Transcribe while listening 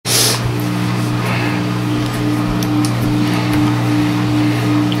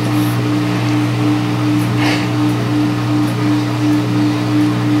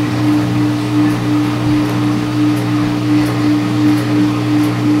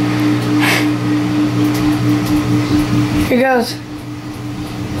goes.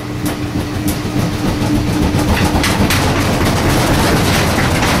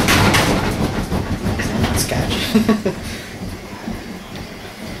 Sketch.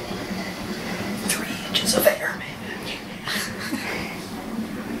 3 inches of air, man.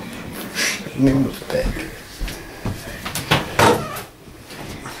 Move back.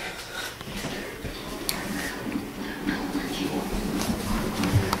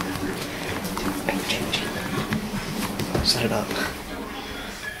 Set it up.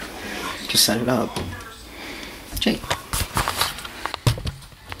 Just set it up. Jake.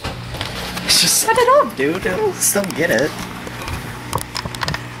 Just set it up, dude. It'll still get it.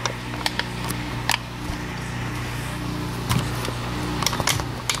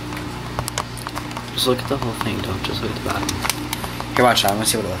 Just look at the whole thing, don't just look at the bottom. Here, watch out. I want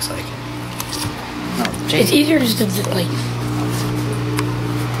to see what it looks like. No, Jake. It's easier just to, like...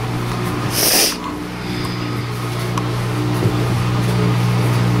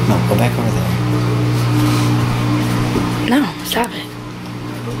 No, go back over there. No, stop it.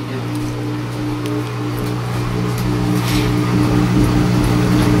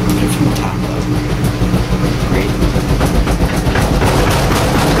 Get it from the top, though. Great.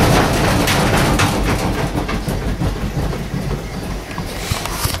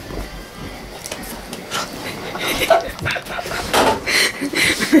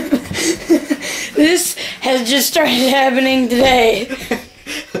 This has just started happening today.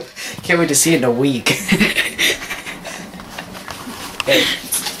 Can't wait to see it in a week. Hey,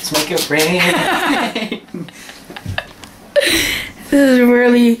 let's make it rain. This is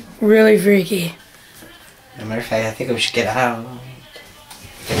really, really freaky. As a matter of fact, I think we should get out.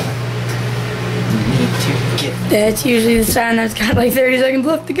 Need to get. That's usually the sign that's got like 30 seconds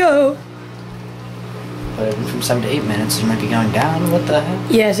left to go. But from 7 to 8 minutes, it might be going down. What the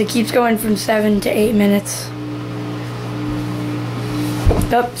heck? Yes, it keeps going from 7 to 8 minutes.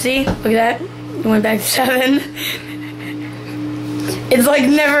 Oh, see? Look at that. It went back to 7. It's like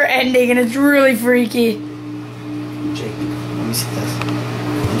never ending and it's really freaky. Jake, let me see this.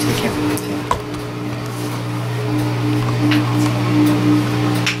 Let me see the camera with you.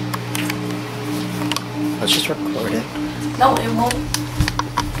 Let's just record it. No, it won't.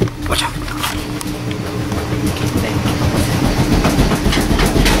 Watch out.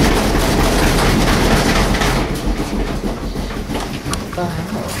 What the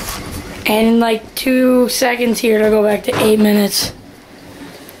hell? And in like 2 seconds here, it'll go back to 8 minutes.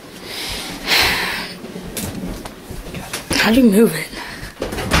 How'd you move it?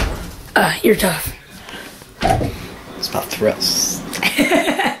 You're tough. It's about thrills.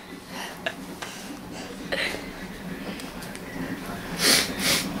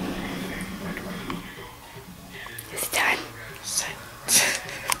 It's time.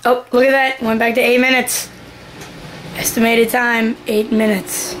 Oh, look at that. Went back to 8 minutes. Estimated time, 8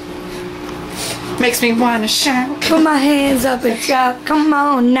 minutes. Makes me wanna shout. Put my hands up and shout. Come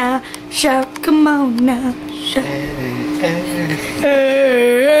on now. Shout. Come on now. Shout.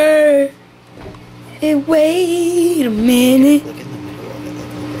 Hey, hey, wait a minute. Look in the middle of it.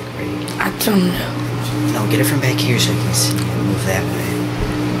 Look great. I don't know. No, get it from back here so you can see it. Move that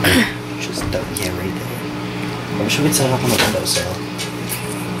way. Just, yeah, right there. I wish we could set it up on the windowsill.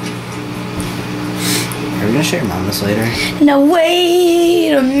 Are we gonna show your mom this later? Now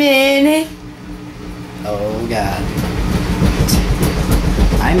wait a minute. Oh god.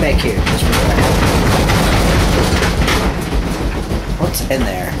 I'm back here. Just relax. What's in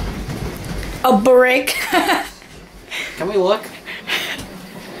there? A brick. Can we look?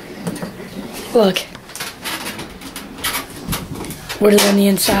 Look. What is on the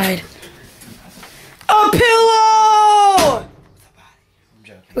inside? A pillow! I'm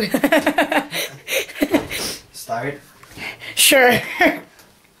joking. Start. Sure.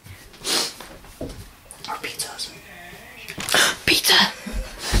 Our pizzas. Pizza.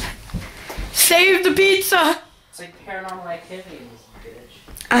 Save the pizza. It's like Paranormal Activity in this bitch.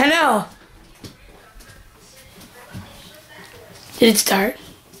 I know. Did it start?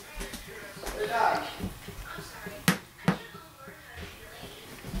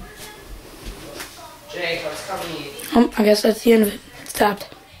 Jake, let's come eat. Oh, I guess that's the end of it. It stopped.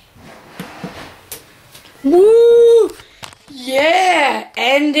 Woo! Yeah!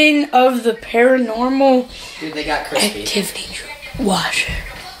 Ending of the Paranormal Dude, they got crispy. Activity Washer.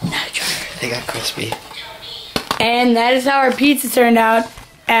 Not dryer. They got crispy. And that is how our pizza turned out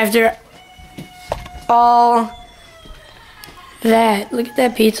after all that. Look at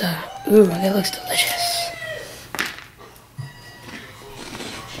that pizza. Ooh, that looks delicious.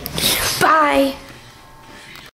 Bye!